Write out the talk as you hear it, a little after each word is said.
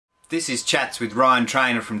This is Chats with Ryan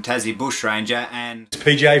Trainer from Tassie Bushranger and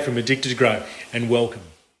PJ from Addicted to Grow, and welcome.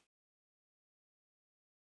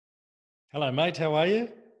 Hello, mate. How are you?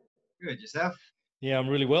 Good, yourself? Yeah, I'm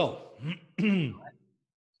really well.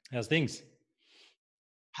 How's things?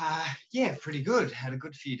 Yeah, pretty good. Had a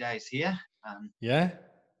good few days here. Yeah?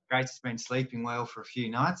 Grace has been sleeping well for a few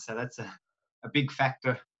nights, so that's a big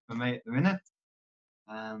factor for me at the minute.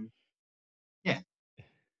 Yeah.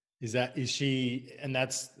 Is she, and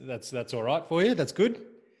that's all right for you? That's good?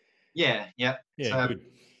 Yeah. Yeah, So good.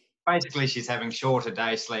 basically she's having shorter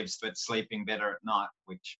day sleeps but sleeping better at night,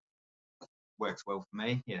 which works well for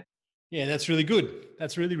me. Yeah. Yeah, that's really good.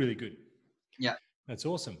 That's really, really good. Yeah. That's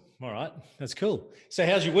awesome. All right. That's cool. So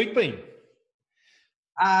how's your week been?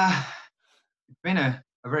 It's been a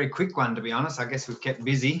very quick one, to be honest. I guess we've kept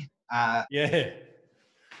busy. Yeah.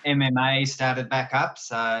 MMA started back up,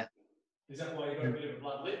 so Is that why you got a bit of a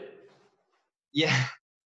blood lip? yeah.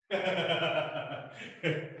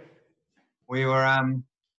 We were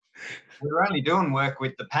only doing work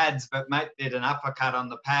with the pads, but mate did an uppercut on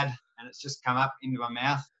the pad and it's just come up into my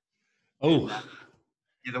mouth. Oh. And,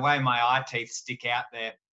 yeah, the way my eye teeth stick out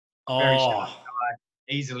there, very sharp. I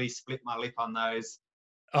easily split my lip on those.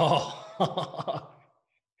 Oh.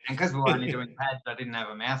 And because we were only doing pads, I didn't have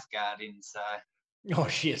a mouth guard in, so. Oh,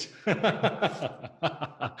 shit.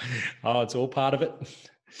 Oh, it's all part of it.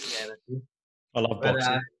 Yeah, that's it. I love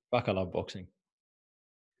boxing. Fuck, I love boxing.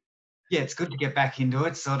 Yeah, it's good to get back into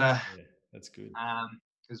it, sort of. Yeah, that's good.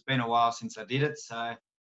 It's been a while since I did it, so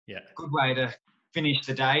yeah, good way to finish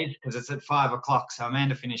the day because it's at 5 o'clock. So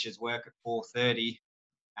Amanda finishes work at 4:30,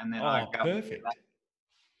 and then I go. Perfect.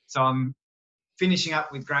 So I'm finishing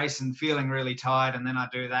up with Grace and feeling really tired, and then I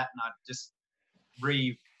do that, and I just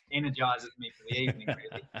re-energizes me for the evening.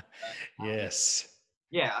 Really. So, yes.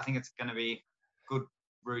 Yeah, I think it's going to be good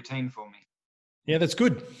routine for me. Yeah, that's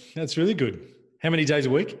good. That's really good. How many days a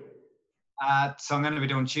week? So I'm going to be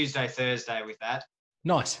doing Tuesday, Thursday with that.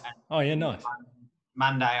 Nice. Oh, yeah, nice.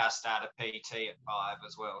 Monday I start a PT at 5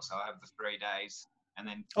 as well, so I have the 3 days, and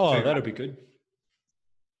then that'll be good.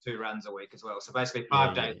 2 runs a week as well. So basically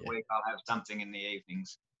 5 days a week I'll have something in the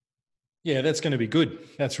evenings. Yeah, that's going to be good.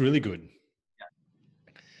 That's really good. Yeah.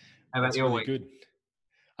 How about your week? Good.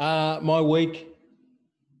 My week.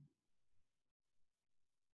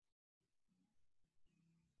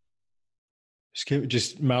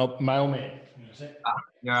 Just mailman.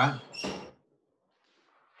 You all right?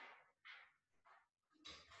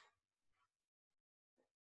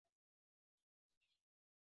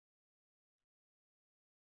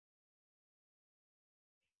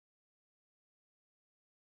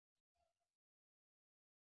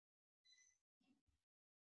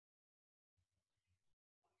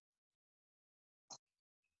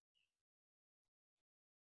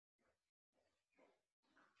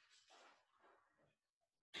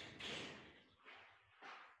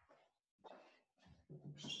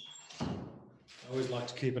 I always like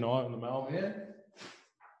to keep an eye on the mailman.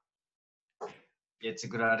 Yeah, it's a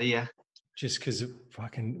good idea. Just because you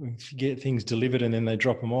get things delivered and then they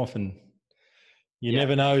drop them off, and you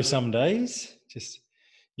never know. Some days,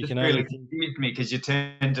 you can really confused me because you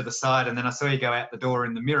turned to the side and then I saw you go out the door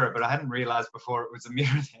in the mirror, but I hadn't realised before it was a mirror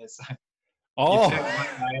there. So you turned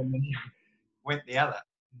one way and then you went the other.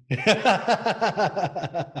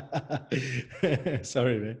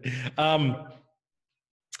 Sorry, man.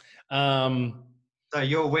 So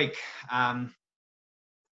your week.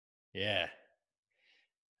 Yeah.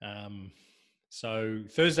 So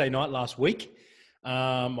Thursday night last week,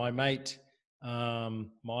 my mate,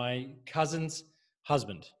 my cousin's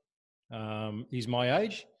husband, he's my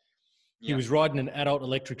age. He was riding an adult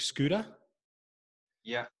electric scooter.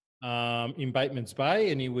 Yeah. In Bateman's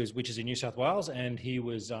Bay, which is in New South Wales, and he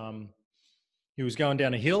was going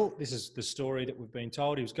down a hill. This is the story that we've been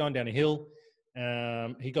told. He was going down a hill.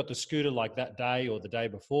 He got the scooter like that day or the day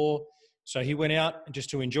before. So he went out just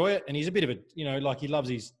to enjoy it. And he's a bit of he loves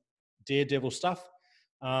his daredevil stuff.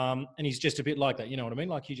 And he's just a bit like that, you know what I mean?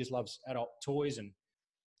 Like he just loves adult toys and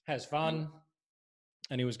has fun.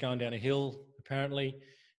 And he was going down a hill apparently.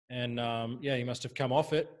 And he must have come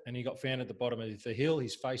off it and he got found at the bottom of the hill.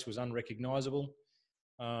 His face was unrecognisable.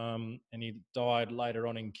 And he died later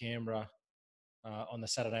on in Canberra on the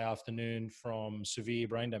Saturday afternoon from severe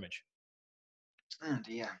brain damage. Oh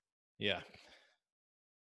dear. Yeah.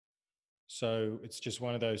 So it's just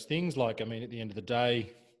one of those things. At the end of the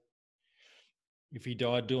day, if he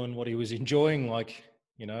died doing what he was enjoying,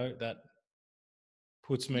 that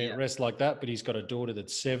puts me at rest like that. But he's got a daughter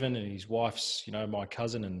that's 7 and his wife's, my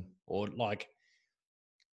cousin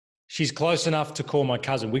she's close enough to call my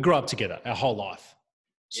cousin. We grew up together our whole life.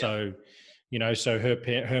 So, you know, so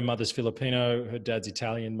her mother's Filipino, her dad's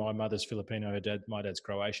Italian, my mother's Filipino, my dad's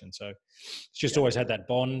Croatian. So it's just always had that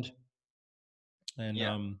bond.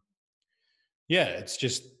 And it's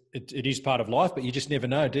just it is part of life, but you just never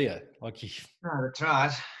know, do you? Like No, that's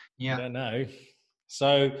right. you don't know.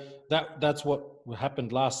 So that's what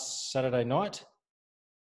happened last Saturday night.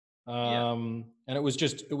 And it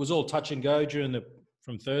was all touch and go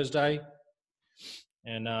from Thursday,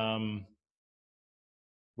 and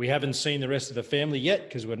we haven't seen the rest of the family yet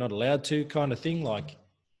because we're not allowed to, kind of thing. Like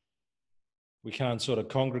we can't sort of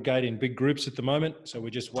congregate in big groups at the moment, so we're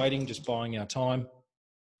just waiting, just buying our time.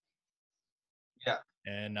 Yeah.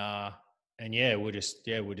 And we'll just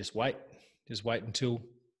wait until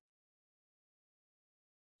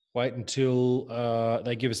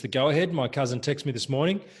they give us the go ahead. My cousin texted me this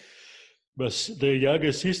morning, but the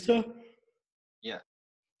younger sister. Yeah.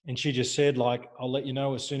 And she just said, like, I'll let you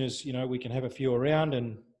know as soon as, you know, we can have a few around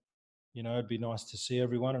and, you know, it'd be nice to see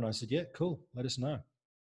everyone. And I said, yeah, cool. Let us know.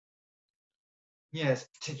 Yeah, it's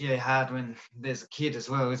particularly hard when there's a kid as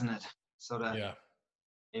well, isn't it? Sort of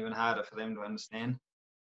even harder for them to understand.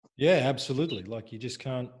 Yeah, absolutely. Like you just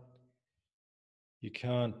can't, you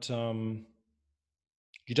don't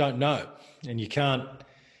know, and you can't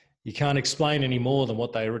explain any more than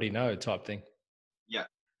what they already know, type thing. Yeah.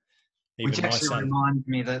 Even which actually reminds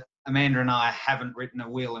me that Amanda and I haven't written a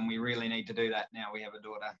will, and we really need to do that now. We have a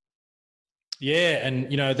daughter. Yeah,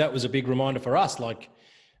 and you know, that was a big reminder for us. Like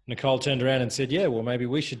Nicole turned around and said, yeah, well, maybe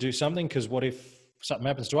we should do something, because what if something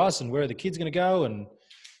happens to us, and where are the kids going to go? And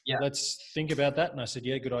let's think about that. And I said,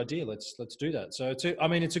 yeah, good idea. Let's do that. So it's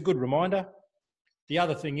a good reminder. The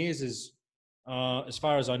other thing is as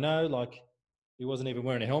far as I know, like he wasn't even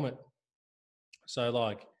wearing a helmet. So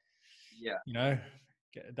like, you know,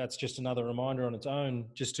 that's just another reminder on its own,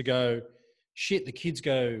 just to go, shit, the kids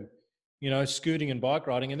go, you know, scooting and bike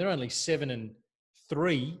riding, and they're only 7 and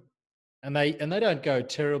 3, and they don't go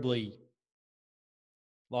terribly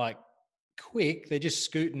like quick. They're just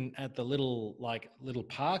scooting at the little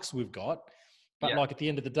parks we've got. But like at the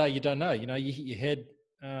end of the day, you don't know. You know, you hit your head.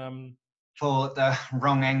 Fall at the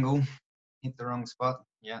wrong angle, hit the wrong spot.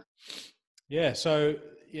 Yeah. Yeah. So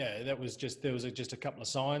there was just a couple of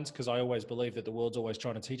signs, because I always believe that the world's always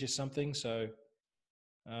trying to teach us something. So,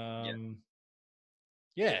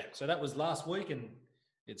 so that was last week, and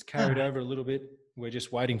it's carried over a little bit. We're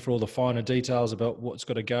just waiting for all the finer details about what's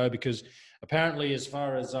got to go, because apparently, as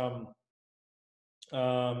far as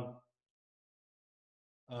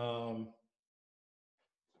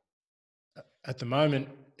at the moment,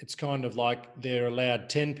 it's kind of like they're allowed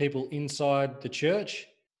 10 people inside the church,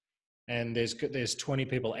 and there's 20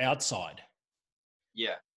 people outside.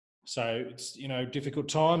 Yeah. So it's, you know, difficult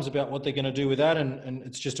times about what they're going to do with that, and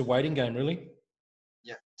it's just a waiting game, really.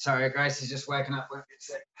 Yeah. Sorry, Grace is just waking up. Won't be a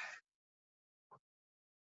sec.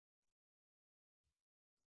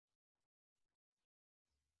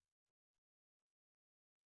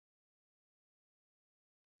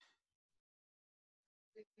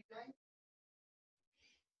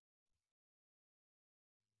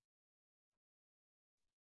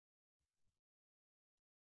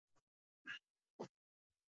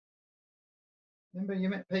 Remember you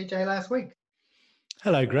met PJ last week?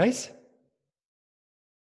 Hello, Grace.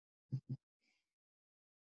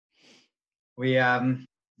 We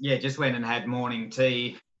just went and had morning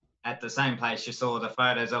tea at the same place you saw the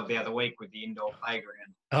photos of the other week with the indoor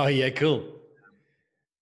playground. Oh yeah, cool.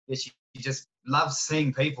 She just loves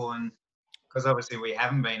seeing people, and because obviously we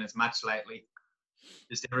haven't been as much lately,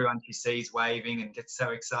 just everyone she sees waving and gets so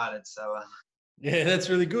excited. So yeah, that's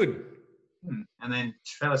really good. And then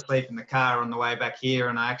she fell asleep in the car on the way back here,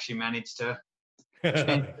 and I actually managed to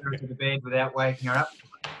transfer her to the bed without waking her up.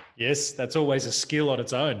 Yes, that's always a skill on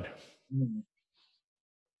its own. You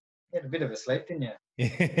had a bit of a sleep, didn't you?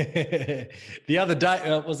 The other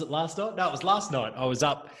day, was it last night? No, it was last night. I was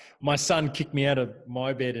up. My son kicked me out of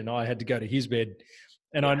my bed, and I had to go to his bed.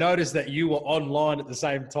 And I noticed that you were online at the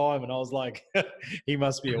same time, and I was like, he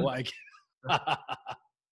must be awake.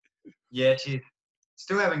 Yeah, she's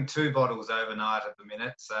still having 2 bottles overnight at the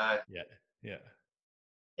minute. So yeah.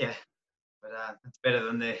 But it's better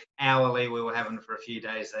than the hourly we were having for a few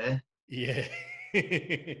days there. Yeah.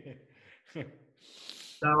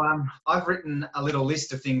 So I've written a little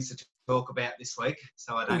list of things to talk about this week.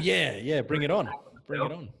 So I don't. Oh yeah, bring it on. Bring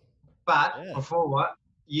it on. But before what,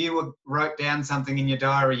 you wrote down something in your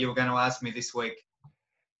diary you were going to ask me this week.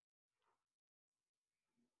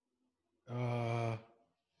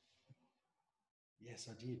 Yes,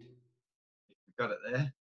 I did. You've got it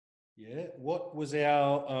there. Yeah. What was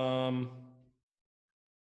our?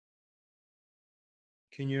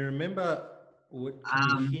 Can you remember? Can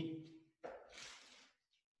you hint?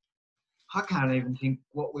 I can't even think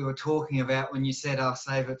what we were talking about when you said I'll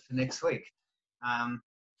save it for next week. Do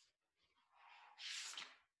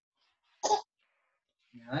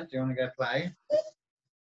you want to go play?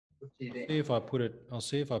 See if I put it. I'll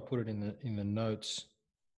see if I put it in the notes.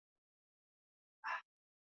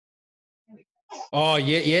 Oh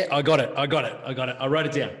yeah, I got it. I wrote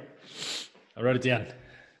it down.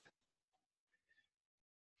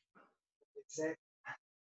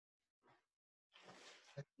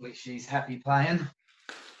 Hopefully she's happy playing.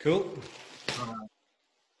 Cool.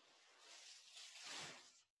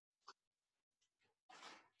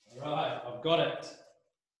 All right, I've got it.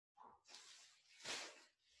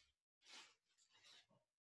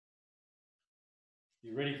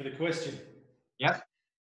 You ready for the question? Yep.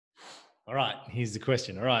 All right, here's the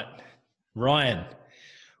question. All right, Ryan,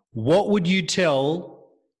 what would you tell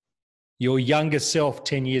your younger self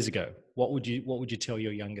 10 years ago? What would you tell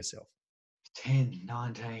your younger self? 10,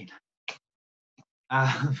 19.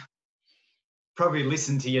 Probably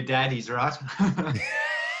listen to your daddies, right?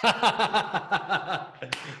 I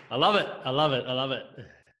love it.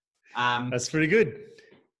 That's pretty good.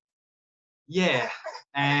 Yeah,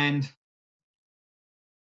 and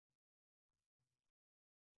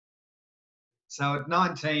so at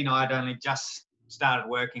 19, I'd only just started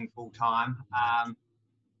working full time,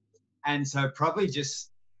 and so probably just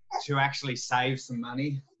to actually save some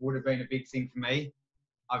money would have been a big thing for me.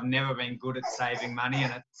 I've never been good at saving money,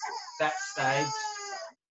 and at that stage,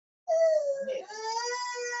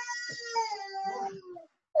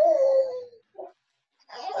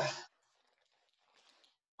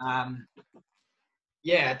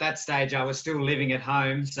 at that stage, I was still living at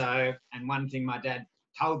home. So, and one thing my dad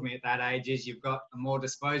told me at that age is you've got a more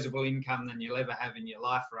disposable income than you'll ever have in your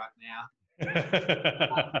life right now.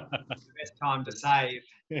 It's the best time to save.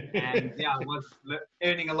 And yeah, I was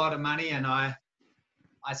earning a lot of money, and I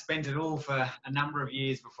spent it all for a number of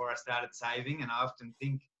years before I started saving. And I often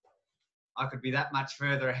think I could be that much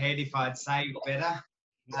further ahead if I'd saved better.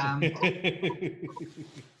 So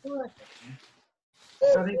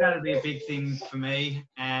I think that would be a big thing for me,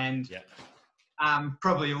 and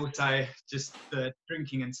probably also just the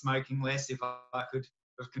drinking and smoking less. If I could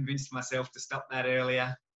have convinced myself to stop that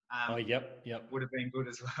earlier, would have been good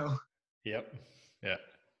as well. Yeah.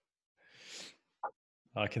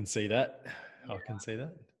 I can see that. Yeah. I can see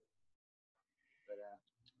that. But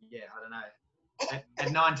I don't know.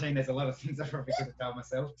 At 19, there's a lot of things I probably could have told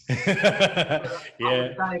myself. I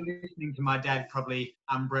would say listening to my dad probably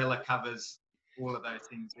umbrella covers all of those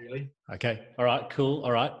things, really. Okay. All right. Cool.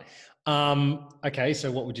 All right. Okay.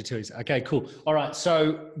 So what would you tell us? Okay. Cool. All right.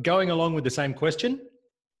 So going along with the same question.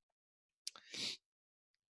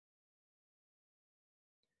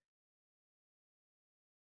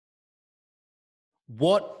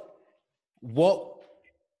 What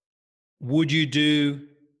would you do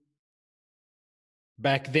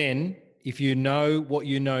back then if you know what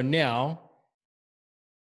you know now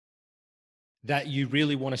that you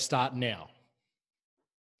really want to start now?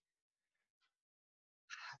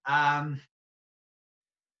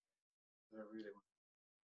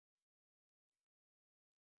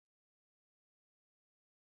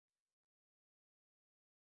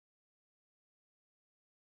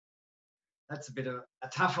 That's a bit of a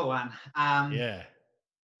tougher one. Yeah.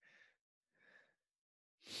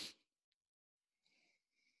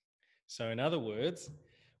 So in other words,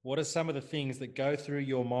 what are some of the things that go through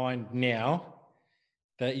your mind now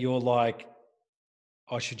that you're like,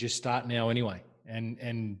 I should just start now anyway,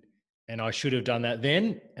 and I should have done that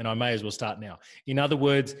then, and I may as well start now. In other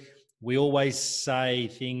words, we always say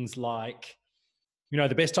things like,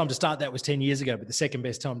 the best time to start that was 10 years ago, but the second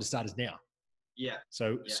best time to start is now. Yeah.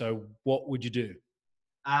 So what would you do?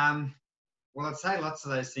 Well, I'd say lots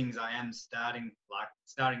of those things I am starting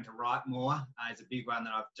to write more is a big one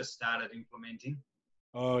that I've just started implementing.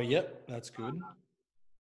 Oh, yep. That's good.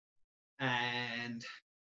 And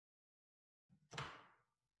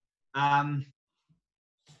I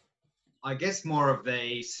guess more of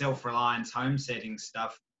the self-reliance homesteading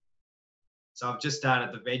stuff. So I've just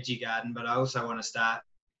started the veggie garden, but I also want to start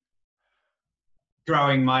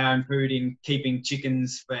growing my own food in keeping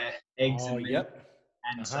chickens for eggs and meat. Yep.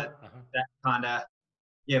 And so that kind of,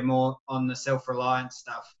 more on the self-reliance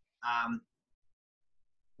stuff,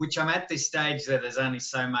 which I'm at this stage that there's only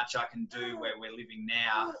so much I can do where we're living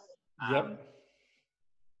now.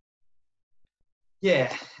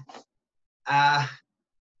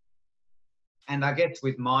 And I guess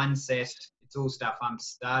with mindset, it's all stuff I'm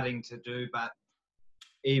starting to do, but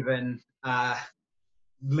even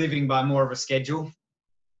living by more of a schedule.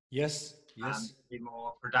 Yes. Be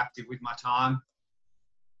more productive with my time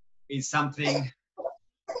is something.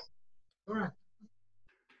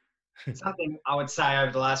 something I would say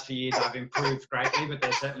over the last few years I've improved greatly, but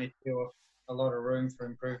there's certainly still a lot of room for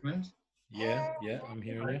improvement. Yeah, I'm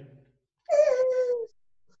hearing you.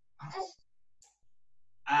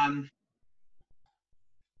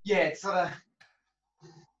 Yeah, it's sort of,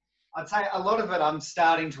 I'd say a lot of it I'm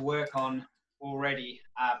starting to work on already,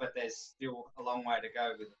 but there's still a long way to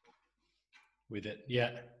go with it. With it,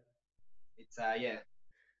 yeah. It's, yeah.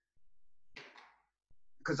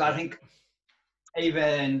 Because I think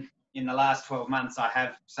even in the last 12 months, I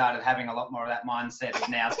have started having a lot more of that mindset of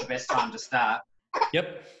now's the best time to start.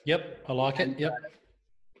 Yep. I like it. Yep.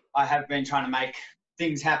 I have been trying to make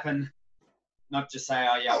things happen, not just say,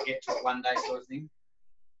 oh yeah, I'll get to it one day sort of thing.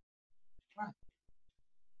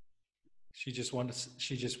 She just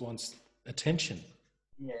wants attention.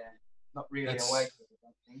 Yeah, not really awake, I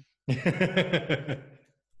don't think.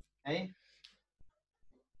 Hey?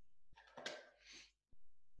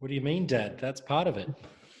 What do you mean, Dad? That's part of it.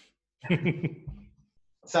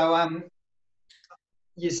 So,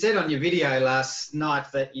 you said on your video last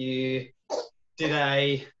night that you did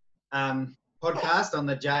a podcast on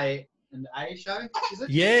the J and A show, is it?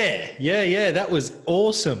 Yeah. That was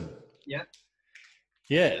awesome. Yeah.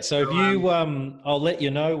 Yeah. So if you, I'll let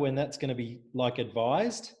you know when that's going to be like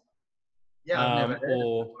advised. Yeah, I've never heard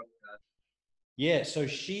of it. Yeah. So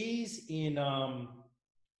she's in,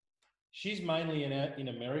 she's mainly in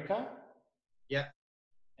America. Yeah.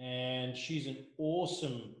 And she's an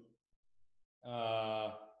awesome,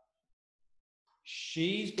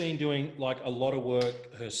 she's been doing like a lot of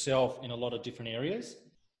work herself in a lot of different areas.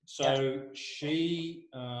 So she,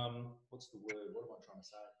 what's the word? What am I trying to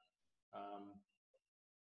say?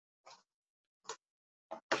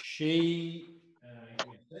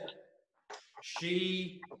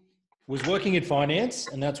 She was working in finance,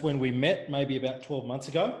 and that's when we met, maybe about 12 months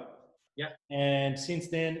ago. Yeah. And since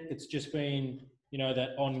then, it's just been, you know, that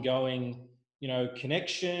ongoing, you know,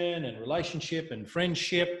 connection and relationship and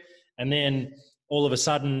friendship. And then all of a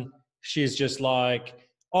sudden, she's just like,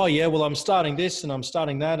 oh, yeah, well, I'm starting this and I'm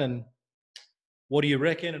starting that. And what do you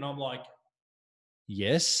reckon? And I'm like,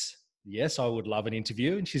 yes, I would love an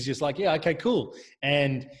interview. And she's just like, yeah, okay, cool.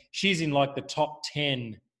 And she's in like the top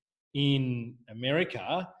 10 in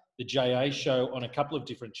America, the JA show, on a couple of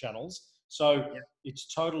different channels. So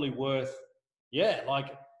it's totally worth,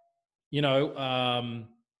 like, you know,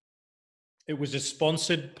 it was a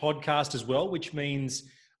sponsored podcast as well, which means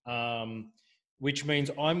I'm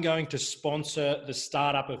going to sponsor the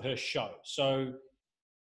startup of her show. So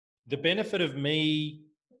the benefit of me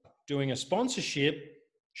doing a sponsorship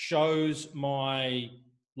shows my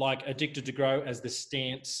like Addicted to Grow as the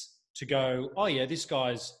stance to go, oh yeah, this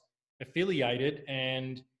guy's affiliated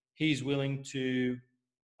and he's willing to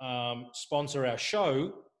sponsor our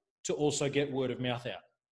show to also get word of mouth out.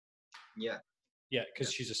 Yeah. Yeah,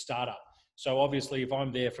 because she's a startup. So obviously if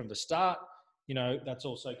I'm there from the start, you know, that's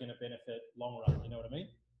also going to benefit long run. You know what I mean?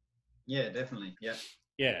 Yeah, definitely. Yeah.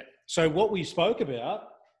 Yeah. So what we spoke about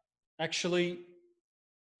actually...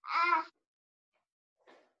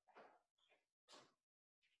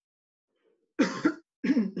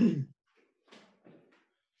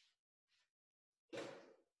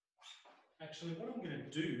 Actually, what I'm going to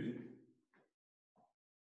do,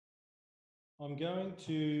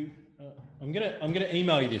 I'm going to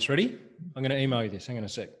email you this. Ready? I'm going to email you this. Hang on a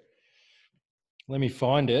sec. Let me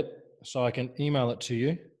find it so I can email it to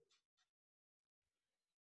you.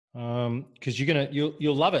 Because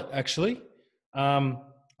you'll love it. Actually,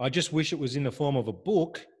 I just wish it was in the form of a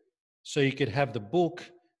book, so you could have the book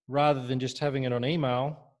rather than just having it on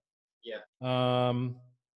email. Yeah.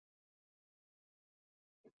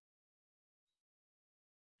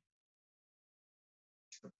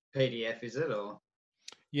 PDF, is it, or?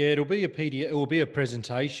 Yeah, it'll be a PDF. It will be a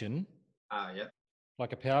presentation. Yeah.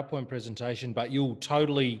 Like a PowerPoint presentation, but you'll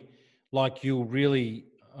really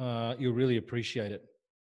appreciate it.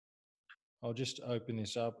 I'll just open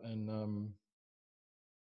this up and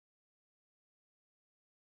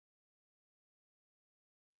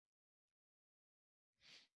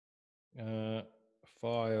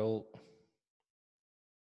file,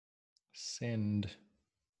 send.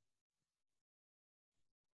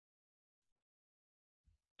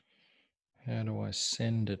 How do I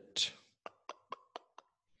send it?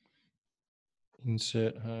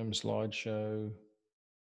 Insert home slideshow.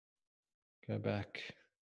 Go back.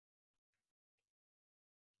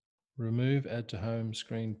 Remove, add to home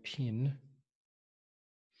screen pin.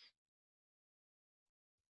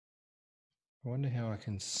 I wonder how I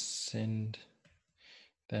can send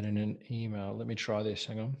that in an email. Let me try this.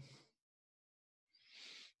 Hang on.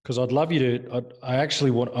 Because I'd love you to, I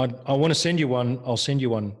want to send you one. I'll send you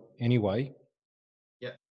one anyway.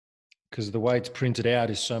 Yeah. because the way it's printed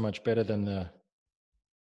out is so much better than the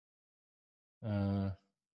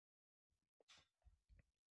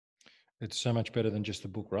it's so much better than just the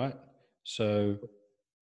book, right? So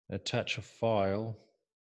attach a file.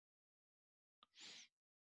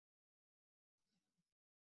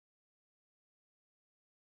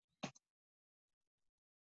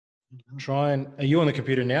 Are you on the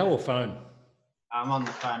computer now or phone? I'm on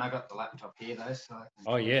the phone. I got the laptop here though, so.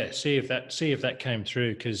 Oh yeah, see if that came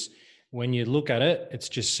through, because when you look at it, it's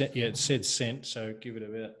just set. Yeah, it said sent. So give it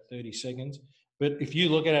about 30 seconds. But if you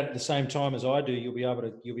look at it at the same time as I do, you'll be able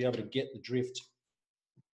to get the drift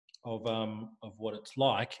of what it's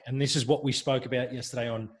like. And this is what we spoke about yesterday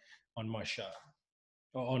on my show,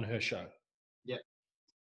 or on her show. Yeah.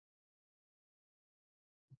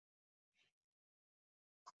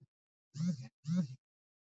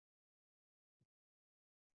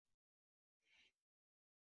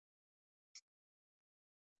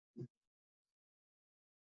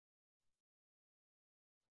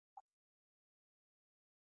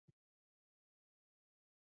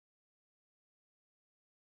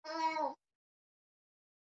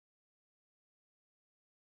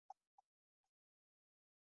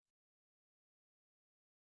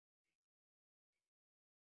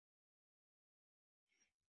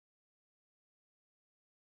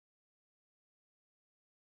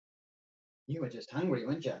 You were just hungry,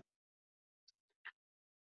 weren't you?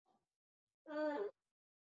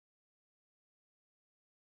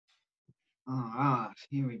 All right,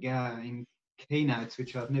 here we go in Keynotes,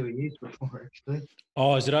 which I've never used before, actually.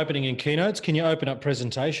 Oh, is it opening in Keynotes? Can you open up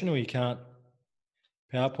presentation, or you can't?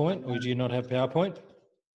 PowerPoint, or do you not have PowerPoint?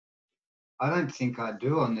 I don't think I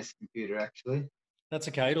do on this computer, actually. That's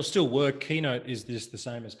okay. It'll still work. Keynote is the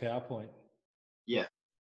same as PowerPoint. Yeah.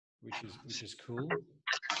 Which is cool.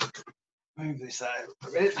 Move this over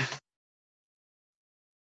a bit.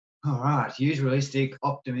 All right. Use realistic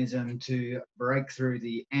optimism to break through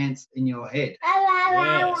the ants in your head.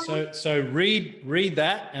 Yeah. So read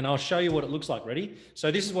that, and I'll show you what it looks like. Ready? So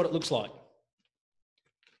this is what it looks like.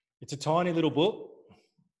 It's a tiny little book,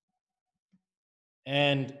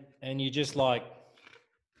 and you just like,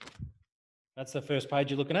 that's the first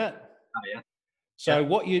page you're looking at. Oh yeah. So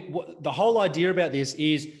what the whole idea about this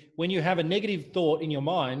is, when you have a negative thought in your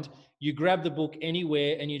mind, you grab the book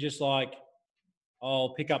anywhere and you just like,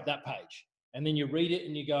 I'll pick up that page, and then you read it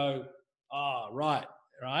and you go, right.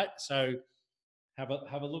 So have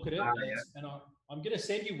a look at it, and I'm going to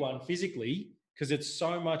send you one physically, because it's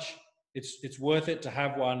so much. It's worth it to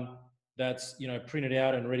have one that's printed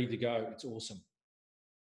out and ready to go. It's awesome.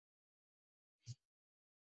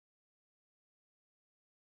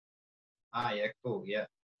 Yeah, cool. Yeah.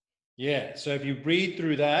 Yeah. So if you read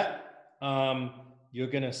through that, you're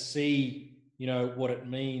going to see, what it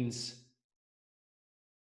means.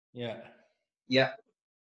 Yeah. Yeah.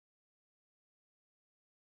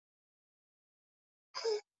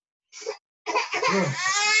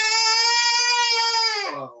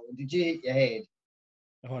 Oh, did you hit your head?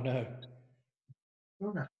 Oh no.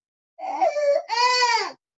 Okay.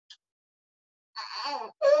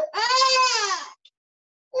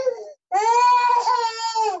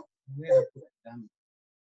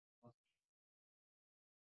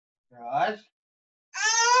 Right.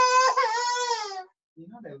 You're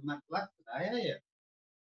not having much luck today, are you?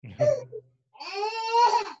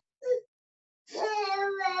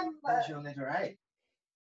 What's your letter A?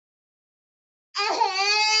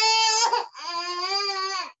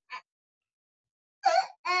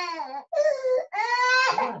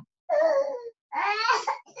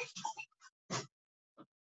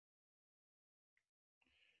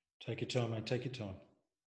 Take your time, mate. Take your time.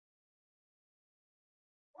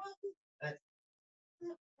 That's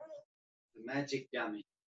the magic gummy.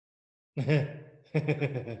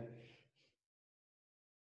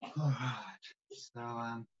 All right.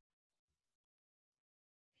 So,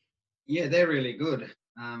 yeah, they're really good.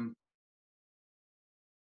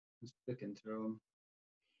 Just flicking through them.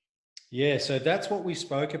 Yeah, so that's what we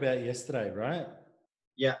spoke about yesterday, right?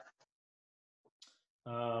 Yeah.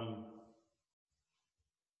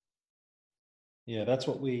 Yeah, that's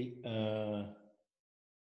what we.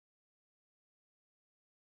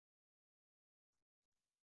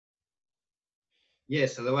 Yeah,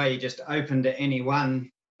 so the way you just open to any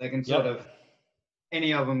one, they can sort of,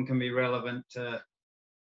 any of them can be relevant to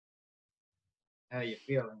how you're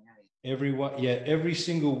feeling. Every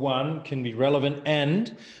single one can be relevant,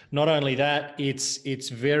 and not only that, it's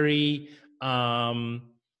very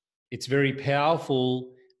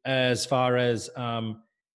powerful, as far as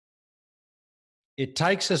it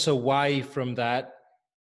takes us away from that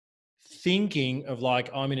thinking of like,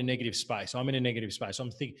 I'm in a negative space. I'm in a negative space.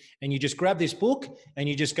 I'm thinking, and you just grab this book and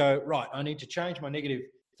you just go, right, I need to change my negative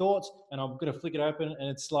thoughts, and I'm going to flick it open. And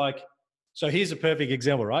it's like, so here's a perfect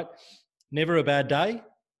example, right? Never a bad day,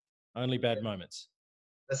 only bad moments.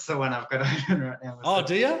 That's the one I've got open right now. Oh,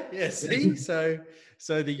 do you? Yeah. See, so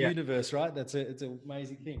the Yeah. universe, right? It's an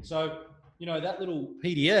amazing thing. So, you know, that little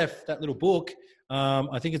PDF, that little book,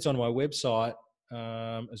 I think it's on my website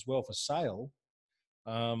as well for sale.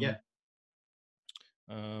 Yeah.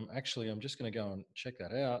 Actually, I'm just going to go and check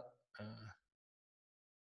that out.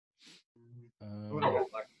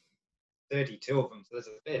 Like 32 of them, so there's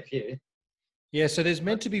a fair few. Yeah, so there's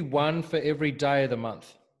meant to be one for every day of the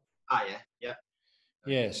month. Oh yeah, yeah.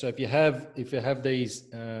 Yeah, so if you have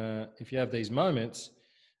these moments,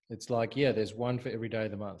 it's like, yeah, there's one for every day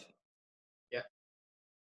of the month. Yeah.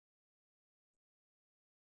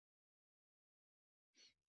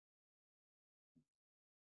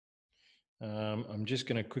 I'm just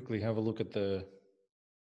going to quickly have a look at the.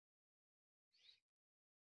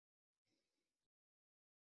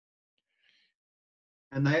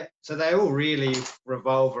 And they all really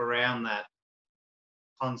revolve around that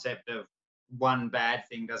concept of one bad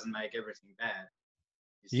thing doesn't make everything bad.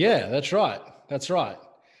 Yeah, that's right. That's right.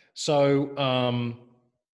 So,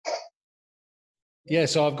 yeah,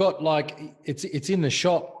 so I've got like it's in the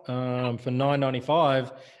shop for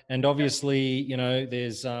 $9.95, and obviously, you know,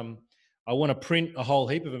 there's I want to print a whole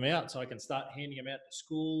heap of them out so I can start handing them out to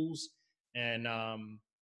schools, and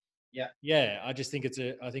yeah, I just think it's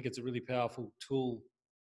a really powerful tool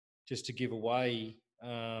just to give away,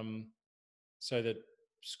 so that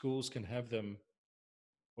schools can have them,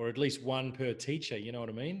 or at least one per teacher. You know what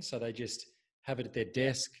I mean? So they just have it at their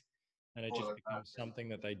desk, and it just becomes something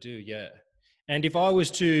that they do. Yeah. And if I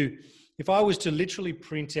was to literally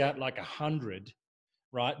print out like 100,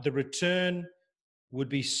 right, the return would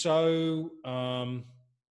be so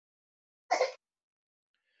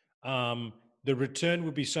the return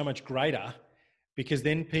would be so much greater, because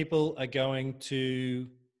then people are going to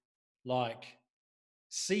like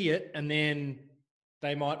see it, and then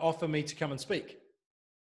they might offer me to come and speak.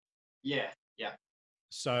 Yeah, yeah.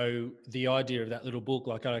 So the idea of that little book,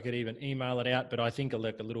 like I could even email it out, but I think a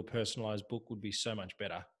little personalized book would be so much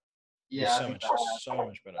better. Yeah, so much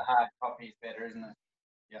better. The hard copy is better, isn't it?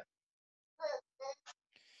 Yeah.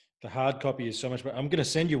 The hard copy is so much better. I'm going to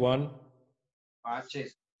send you one. All right,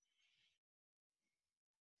 cheers.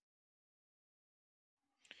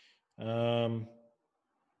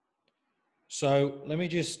 So let me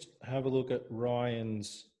just have a look at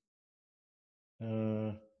Ryan's.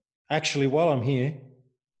 Actually, while I'm here,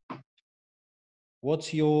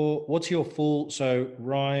 what's your full? So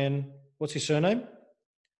Ryan, what's your surname?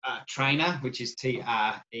 Trainer, which is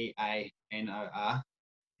Treanor.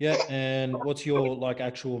 Yeah, and what's your like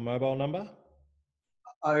actual mobile number?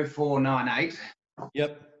 0498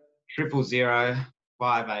 Yep. 000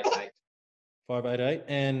 588. 588.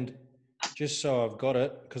 And just so I've got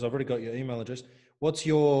it, because I've already got your email address. What's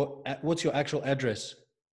your actual address?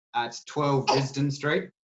 It's 12 Risdon Street.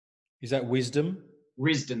 Is that Wisdom?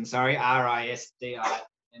 Risdon, sorry, Risdin.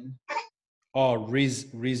 Oh,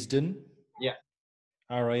 Risdon. Yeah.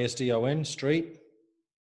 Risdon Street.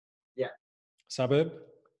 Yeah. Suburb.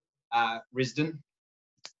 Risdon.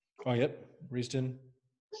 Oh, yep, Risdon.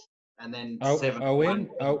 And then O-N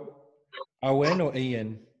or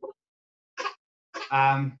E-N?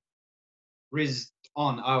 Riz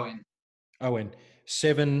on Owen. O-N.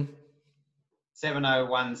 7017.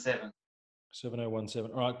 7017.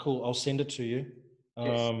 7017. All right, cool. I'll send it to you.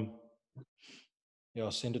 Yes. Yeah,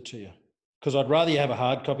 I'll send it to you. Because I'd rather you have a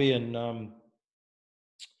hard copy, and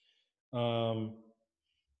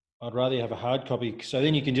I'd rather you have a hard copy. So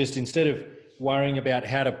then you can just, instead of worrying about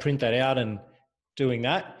how to print that out and doing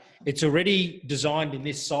that, it's already designed in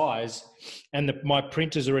this size, and my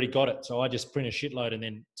printer's already got it. So I just print a shitload and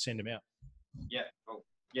then send them out. Yeah, cool.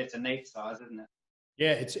 Yeah, it's a neat size, isn't it?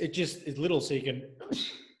 Yeah, it's little, so you can.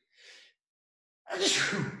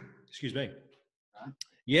 Excuse me.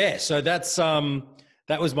 Yeah, so that's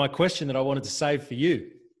that was my question that I wanted to save for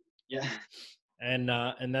you. Yeah. And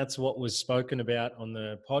that's what was spoken about on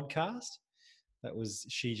the podcast.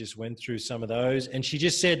 She just went through some of those, and she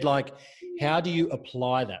just said, like, how do you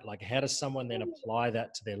apply that? Like, how does someone then apply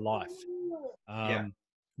that to their life?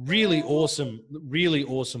 Really awesome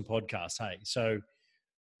podcast. Hey, so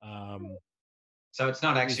it's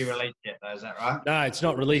not actually released yet, though, is that right? No, it's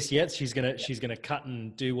not released yet. She's gonna cut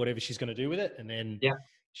and do whatever she's gonna do with it, and then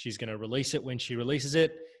she's gonna release it. When she releases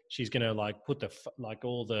it, she's gonna like put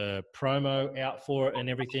all the promo out for it and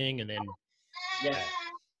everything, and then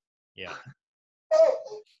yeah.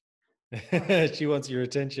 She wants your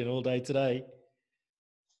attention all day today.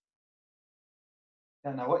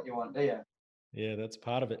 Don't know what you want, do you? Yeah, that's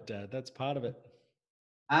part of it, Dad. That's part of it.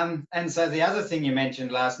 And so the other thing you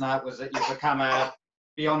mentioned last night was that you've become a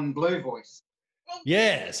Beyond Blue voice.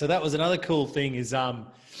 Yeah, so that was another cool thing is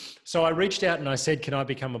so I reached out and I said, can I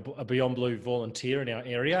become a Beyond Blue volunteer in our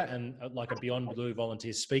area and like a Beyond Blue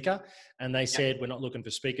volunteer speaker? And they said, we're not looking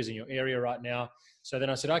for speakers in your area right now. So then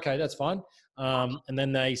I said, okay, that's fine. And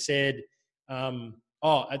then they said, in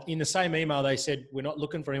the same email, they said, we're not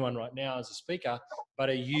looking for anyone right now as a speaker, but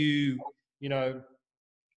are you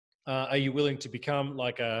willing to become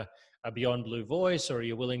like a Beyond Blue voice, or are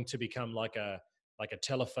you willing to become like a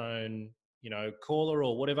telephone, caller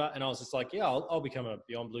or whatever? And I was just like, yeah, I'll become a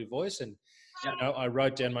Beyond Blue voice. And, I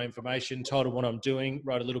wrote down my information, told them what I'm doing,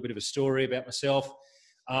 wrote a little bit of a story about myself.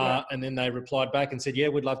 And then they replied back and said, yeah,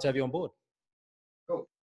 we'd love to have you on board. Cool.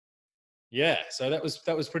 Yeah. So that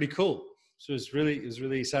was pretty cool. So it was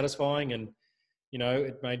really satisfying. And,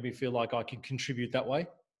 it made me feel like I could contribute that way.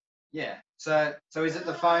 Yeah. So is it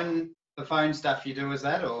the phone stuff you do, is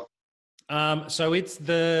that, or? So it's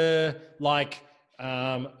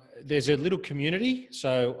there's a little community.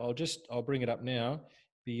 So I'll bring it up now.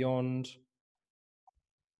 Beyond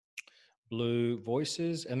Blue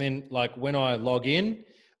Voices. And then like when I log in,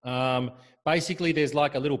 basically there's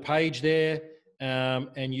like a little page there,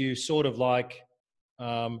 and you sort of like,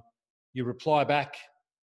 you reply back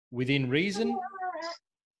within reason.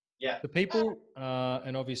 Yeah. The people,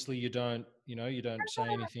 and obviously you don't say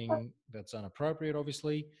anything that's inappropriate,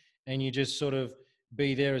 obviously, and you just sort of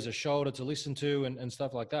be there as a shoulder to listen to and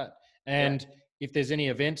stuff like that. And if there's any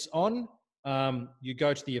events on, you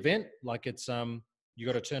go to the event, like it's, you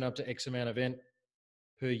got to turn up to X amount event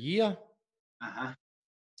per year. Uh-huh.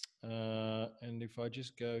 And if I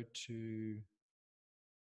just go to,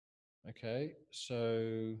 okay,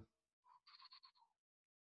 so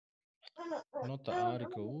not the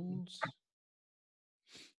articles.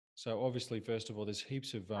 So obviously, first of all, there's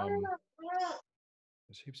heaps of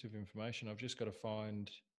information. I've just got to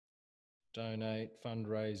find donate,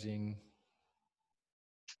 fundraising.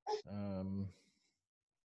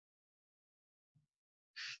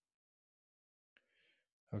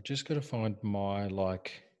 I've just got to find my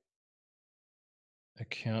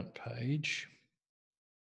account page.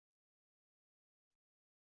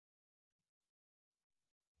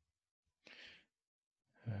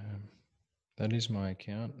 That is my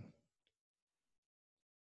account.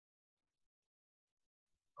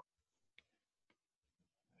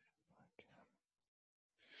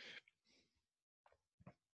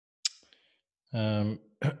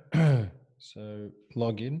 So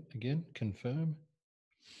log in again, confirm.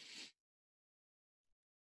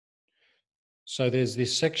 So there's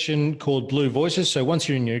this section called Blue Voices. So once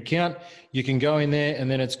you're in your account, you can go in there,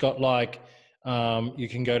 and then it's got you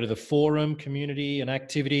can go to the forum, community and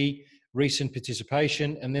activity, recent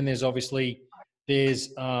participation. And then there's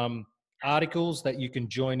articles that you can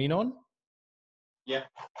join in on. Yeah.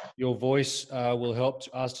 Your voice will help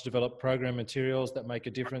us to develop program materials that make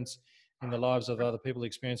a difference in the lives of other people who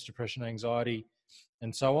experience depression, anxiety,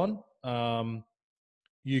 and so on.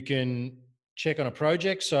 You can check on a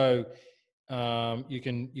project. So you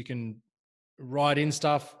can write in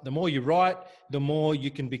stuff. The more you write, the more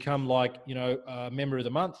you can become a member of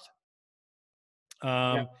the month.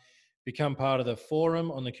 Become part of the forum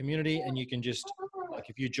on the community, and you can just,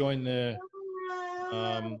 if you join the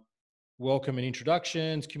welcome and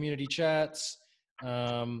introductions, community chats,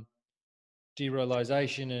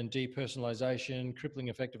 derealization and depersonalization, crippling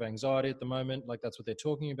effect of anxiety at the moment, that's what they're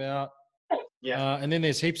talking about. Yeah. And then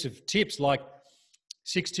there's heaps of tips, like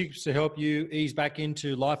 6 tips to help you ease back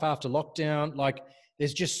into life after lockdown.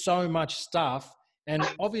 There's just so much stuff, and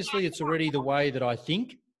obviously it's already the way that I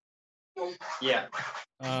think. Yeah.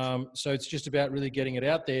 So it's just about really getting it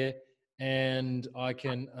out there, and I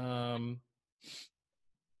can, I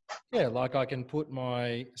can put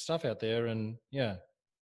my stuff out there, and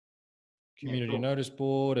community notice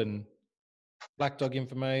board and Black Dog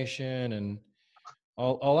information, and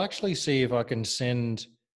I'll actually see if I can send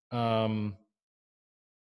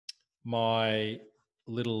my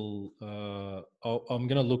little. I'm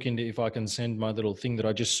going to look into if I can send my little thing that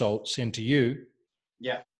I just sent to you.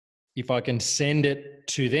 Yeah. If I can send it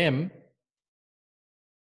to them.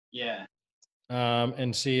 Yeah.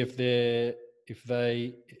 And see if they,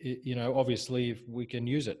 obviously if we can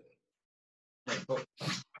use it.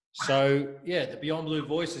 So the Beyond Blue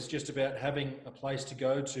Voice is just about having a place to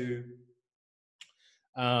go to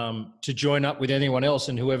join up with anyone else,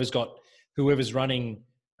 and whoever's running,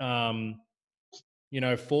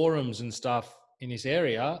 forums and stuff in this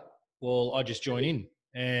area. Well, I just join in.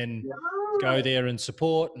 and go there and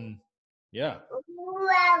support. And yeah.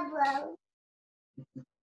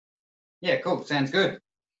 Yeah, cool. Sounds good.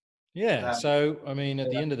 Yeah. So, I mean,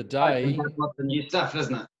 at the end of the day, Lots of new stuff,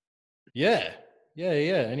 doesn't it? yeah.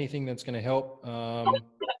 Anything that's going to help,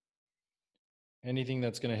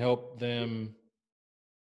 them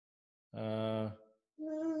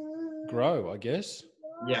grow, I guess.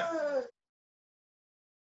 Yeah.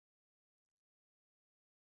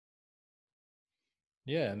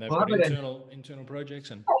 Yeah, and they've got internal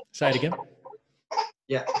projects. And say it again.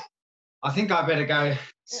 Yeah, I think I better go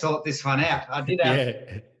sort this one out. I did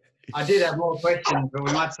have more questions, but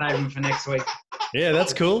we might save them for next week. Yeah,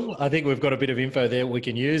 that's cool. I think we've got a bit of info there we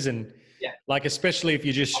can use, and like especially if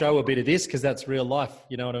you just show a bit of this, because that's real life.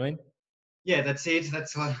 You know what I mean? Yeah, that's it.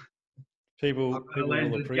 That's what people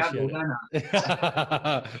will appreciate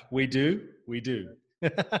it. We do. Yeah,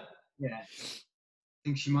 I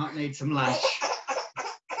think she might need some lunch.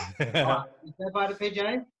 All right. Say bye to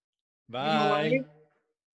PJ. Bye.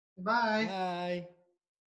 Bye. Bye.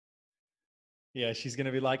 Yeah, she's going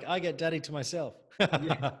to be like, I get daddy to myself.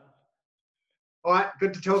 Yeah. All right.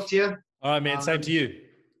 Good to talk to you. All right, man. Same to you.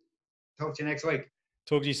 Talk to you next week.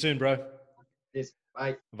 Talk to you soon, bro. Yes.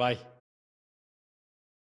 Bye. Bye.